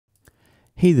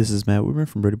Hey, this is Matt Weber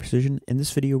from Brody Precision. In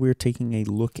this video, we're taking a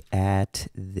look at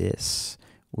this,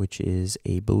 which is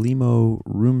a Belimo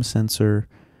room sensor.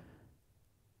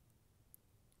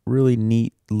 Really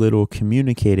neat little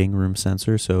communicating room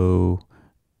sensor. So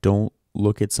don't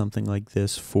look at something like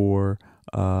this for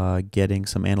getting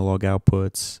some analog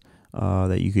outputs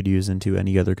that you could use into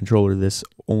any other controller. This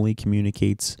only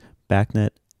communicates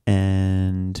BACnet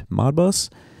and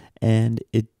Modbus, and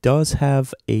it does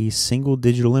have a single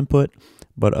digital input.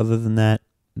 But other than that,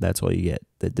 that's all you get.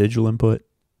 The digital input,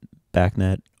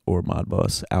 BACnet, or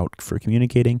Modbus out for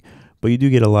communicating. But you do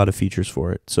get a lot of features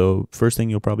for it. So first thing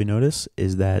you'll probably notice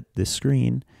is that this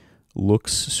screen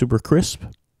looks super crisp.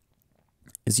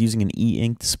 It's using an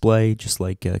e-ink display just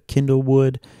like a Kindle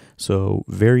would. So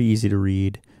very easy to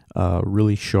read,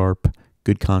 really sharp,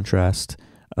 good contrast.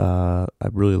 I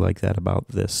really like that about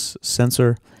this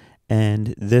sensor.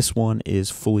 And this one is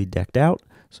fully decked out.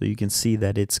 So you can see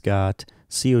that it's got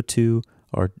CO2,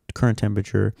 our current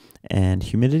temperature, and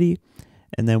humidity.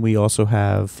 And then we also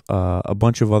have a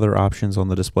bunch of other options on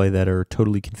the display that are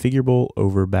totally configurable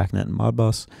over BACnet and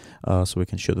Modbus. So we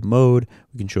can show the mode,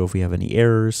 we can show if we have any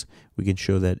errors, we can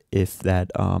show that if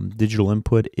that digital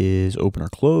input is open or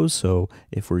closed. So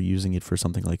if we're using it for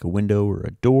something like a window or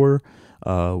a door,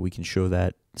 we can show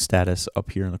that status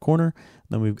up here in the corner.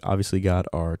 Then we've obviously got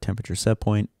our temperature set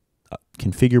point,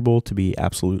 configurable to be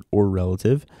absolute or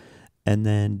relative. And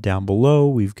then down below,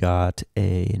 we've got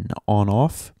an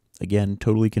on-off. Again,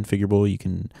 totally configurable. You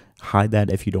can hide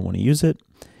that if you don't want to use it.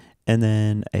 And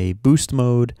then a boost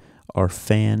mode, our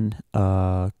fan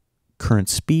current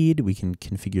speed. We can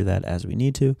configure that as we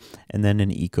need to. And then an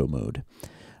eco mode.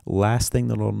 Last thing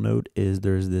that I'll note is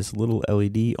there's this little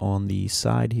LED on the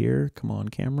side here. Come on,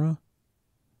 camera.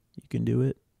 You can do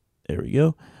it. There we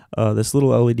go. This little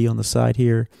LED on the side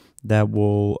here that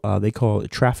will, they call it a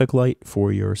traffic light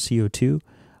for your CO2.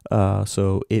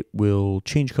 So it will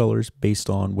change colors based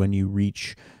on when you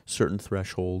reach certain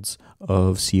thresholds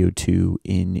of CO2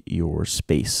 in your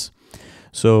space.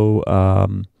 So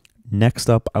next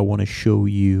up, I want to show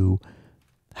you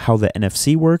how the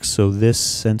NFC works. So this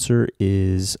sensor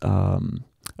is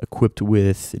equipped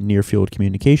with near field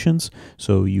communications.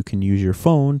 So you can use your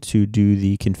phone to do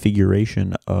the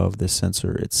configuration of the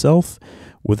sensor itself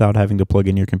without having to plug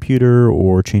in your computer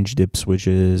or change dip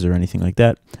switches or anything like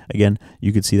that. Again,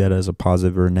 you could see that as a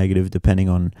positive or a negative depending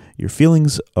on your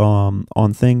feelings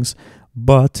on things.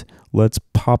 But let's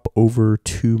pop over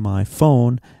to my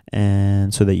phone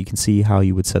and so that you can see how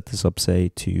you would set this up, say,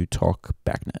 to talk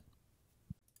BACnet.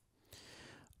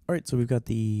 All right, so we've got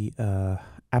the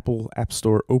Apple App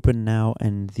Store open now,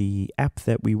 and the app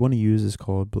that we want to use is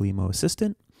called Belimo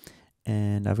Assistant.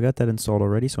 And I've got that installed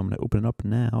already, so I'm going to open it up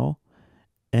now.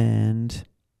 And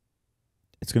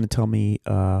it's going to tell me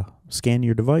scan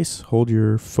your device, hold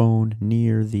your phone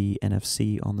near the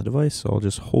NFC on the device. So I'll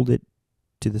just hold it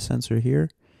to the sensor here.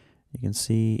 You can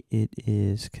see it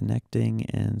is connecting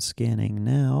and scanning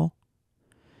now.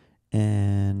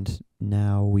 And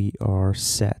now we are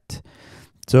set.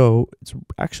 So it's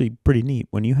actually pretty neat.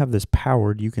 When you have this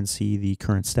powered, you can see the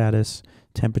current status,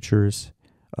 temperatures,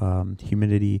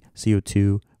 humidity,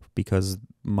 CO2, because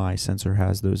my sensor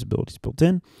has those abilities built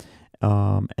in.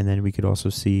 And then we could also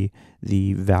see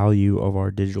the value of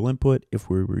our digital input if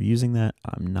we were using that.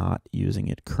 I'm not using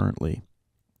it currently.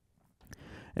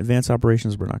 Advanced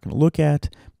operations we're not going to look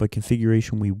at, but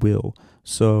configuration we will.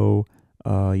 So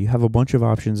you have a bunch of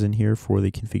options in here for the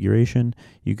configuration.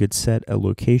 You could set a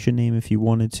location name if you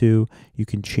wanted to. You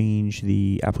can change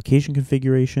the application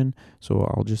configuration.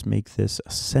 So I'll just make this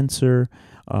a sensor.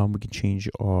 We can change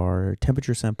our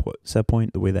temperature set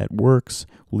point, the way that works.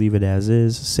 We'll leave it as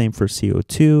is. Same for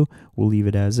CO2. We'll leave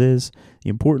it as is.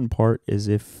 The important part is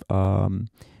if,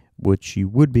 which you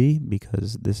would be,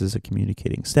 because this is a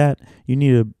communicating stat, you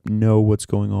need to know what's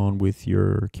going on with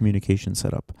your communication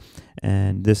setup.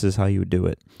 And this is how you would do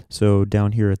it. So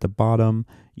down here at the bottom,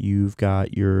 you've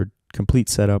got your complete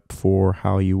setup for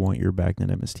how you want your BACnet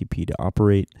MSTP to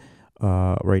operate.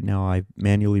 Right now, I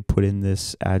manually put in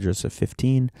this address of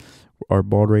 15, our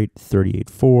baud rate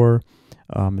 38.4.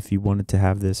 If you wanted to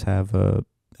have this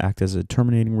act as a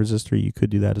terminating resistor, you could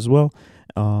do that as well.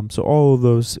 So all of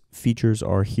those features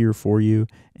are here for you,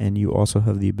 and you also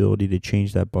have the ability to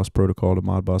change that bus protocol to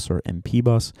Modbus or MP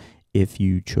bus if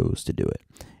you chose to do it.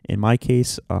 In my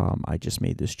case, I just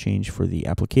made this change for the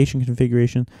application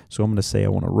configuration. So I'm going to say I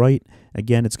want to write.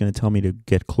 Again, it's going to tell me to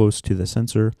get close to the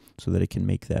sensor so that it can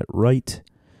make that write.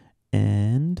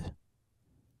 And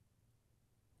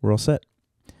we're all set.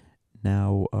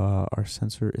 Now our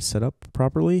sensor is set up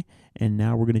properly, and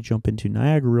now we're going to jump into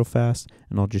Niagara real fast,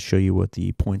 and I'll just show you what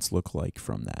the points look like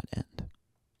from that end.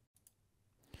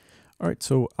 All right,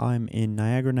 so I'm in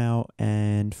Niagara now,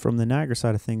 and from the Niagara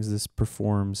side of things, this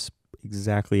performs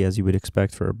exactly as you would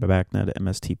expect for a BACnet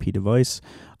MSTP device.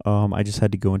 I just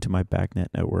had to go into my BACnet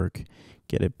network,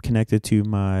 get it connected to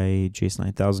my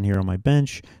JS9000 here on my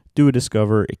bench, do a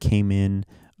discover. It came in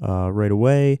right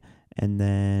away, and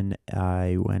then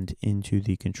I went into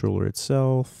the controller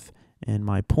itself and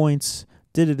my points,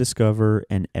 did a discover,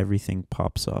 and everything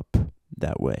pops up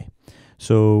that way.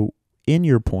 So in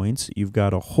your points, you've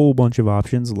got a whole bunch of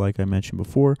options, like I mentioned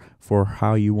before, for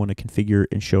how you want to configure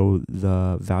and show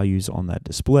the values on that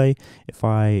display. If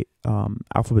I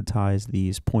alphabetize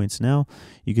these points now,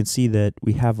 you can see that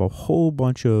we have a whole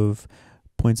bunch of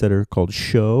points that are called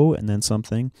show and then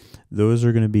something. Those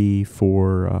are going to be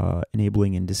for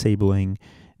enabling and disabling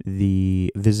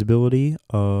the visibility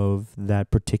of that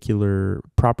particular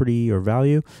property or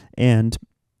value. And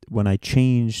when I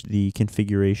changed the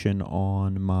configuration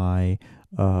on my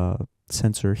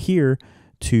sensor here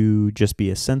to just be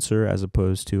a sensor as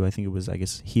opposed to, I think it was,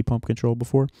 heat pump control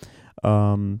before,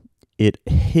 it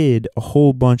hid a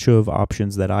whole bunch of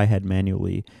options that I had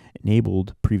manually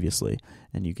enabled previously.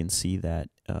 And you can see that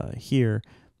here,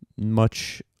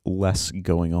 much less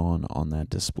going on that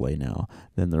display now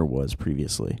than there was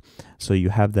previously. So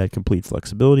you have that complete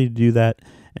flexibility to do that.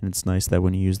 And it's nice that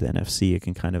when you use the NFC, it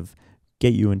can kind of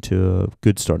get you into a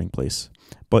good starting place.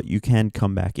 But you can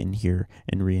come back in here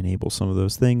and re-enable some of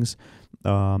those things.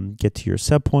 Get to your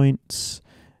set points.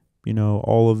 You know,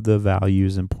 all of the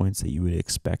values and points that you would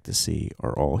expect to see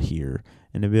are all here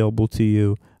and available to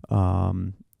you.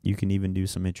 You can even do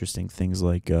some interesting things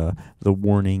like the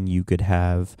warning you could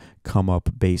have come up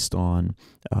based on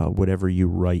whatever you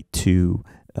write to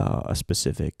a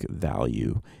specific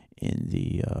value in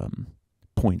the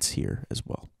points here as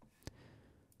well.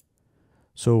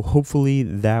 So hopefully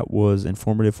that was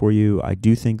informative for you. I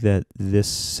do think that this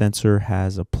sensor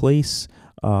has a place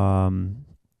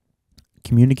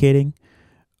communicating.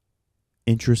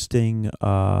 Interesting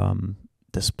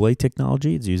display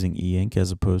technology. It's using e-ink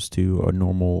as opposed to a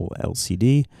normal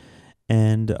LCD.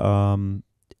 And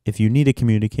if you need a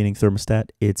communicating thermostat,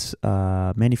 it's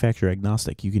manufacturer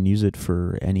agnostic. You can use it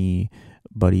for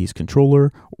anybody's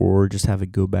controller or just have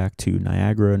it go back to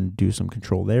Niagara and do some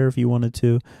control there if you wanted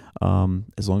to.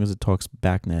 As long as it talks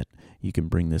BACnet, you can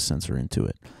bring this sensor into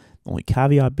it. The only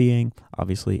caveat being,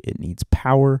 obviously, it needs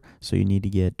power, so you need to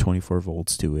get 24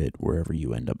 volts to it wherever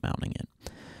you end up mounting it.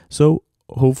 So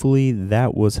hopefully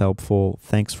that was helpful.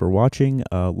 Thanks for watching.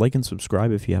 Like and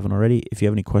subscribe if you haven't already. If you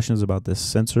have any questions about this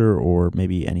sensor or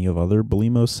maybe any of other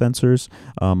Belimo sensors,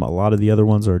 a lot of the other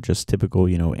ones are just typical,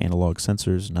 analog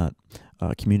sensors, not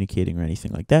communicating or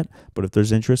anything like that. But if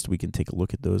there's interest, we can take a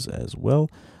look at those as well.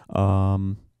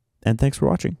 And thanks for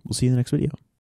watching. We'll see you in the next video.